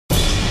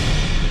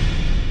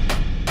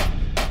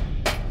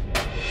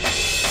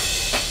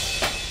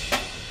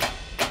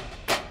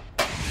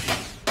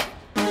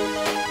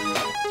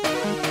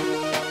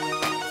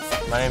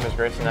My name is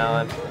Grayson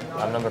Allen.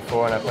 I'm number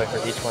 4 and I play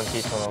for each one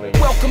teach one in the league.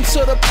 Welcome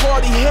to the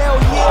party, hell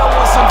yeah,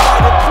 was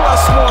invited.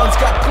 +1s,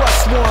 got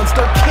 +1s.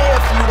 Don't care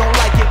if you don't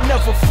like it,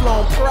 never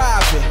flown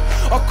private.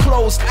 Or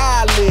closed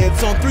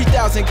eyelids on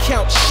 3,000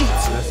 count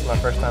sheets. This is my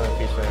first time in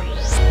featuring.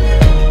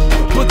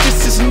 But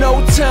this is no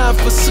time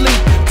for sleep,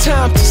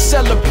 time to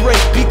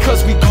celebrate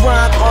because we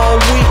grind all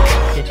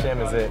week. Each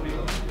gym is it.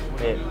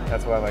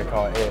 That's what I like to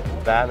call it.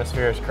 The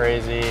atmosphere is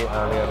crazy. You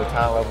know, the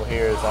talent level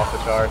here is off the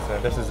charts,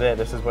 and this is it.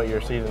 This is what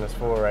your season is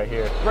for right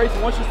here.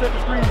 Grayson, once you set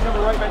the screen, you never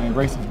right back. And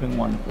Grayson's been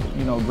wonderful.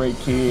 You know, great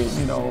kid.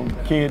 You know,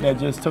 kid that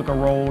just took a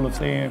role of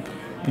saying,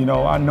 you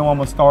know, I know I'm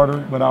a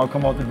starter, but I'll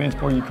come off the bench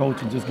for you,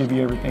 coach, and just give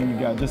you everything you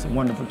got. Just a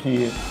wonderful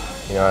kid.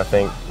 You know, I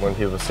think when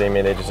people see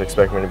me, they just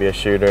expect me to be a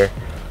shooter.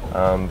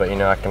 But you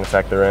know, I can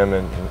attack the rim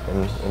and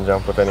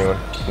jump with anyone.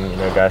 And, you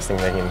know, guys think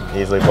they can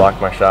easily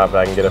block my shot, but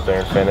I can get up there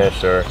and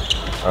finish, or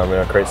you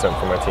know, create something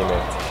for my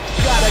teammates.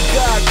 Got a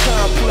God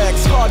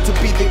complex, hard to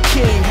be the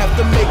king. Have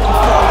to make them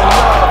fall in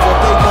love, or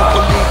they won't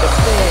believe a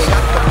thing.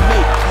 I can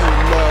make you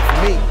love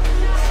me.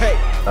 Hey.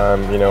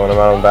 You know, when I'm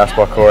out on the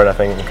basketball court, I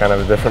think I'm kind of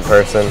a different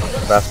person.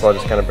 Basketball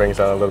just kind of brings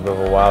out a little bit of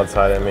a wild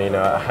side in me. You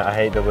know, I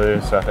hate to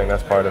lose, so I think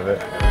that's part of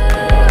it.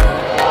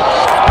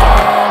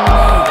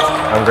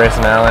 I'm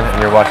Grayson Allen,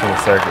 and you're watching The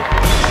Circuit.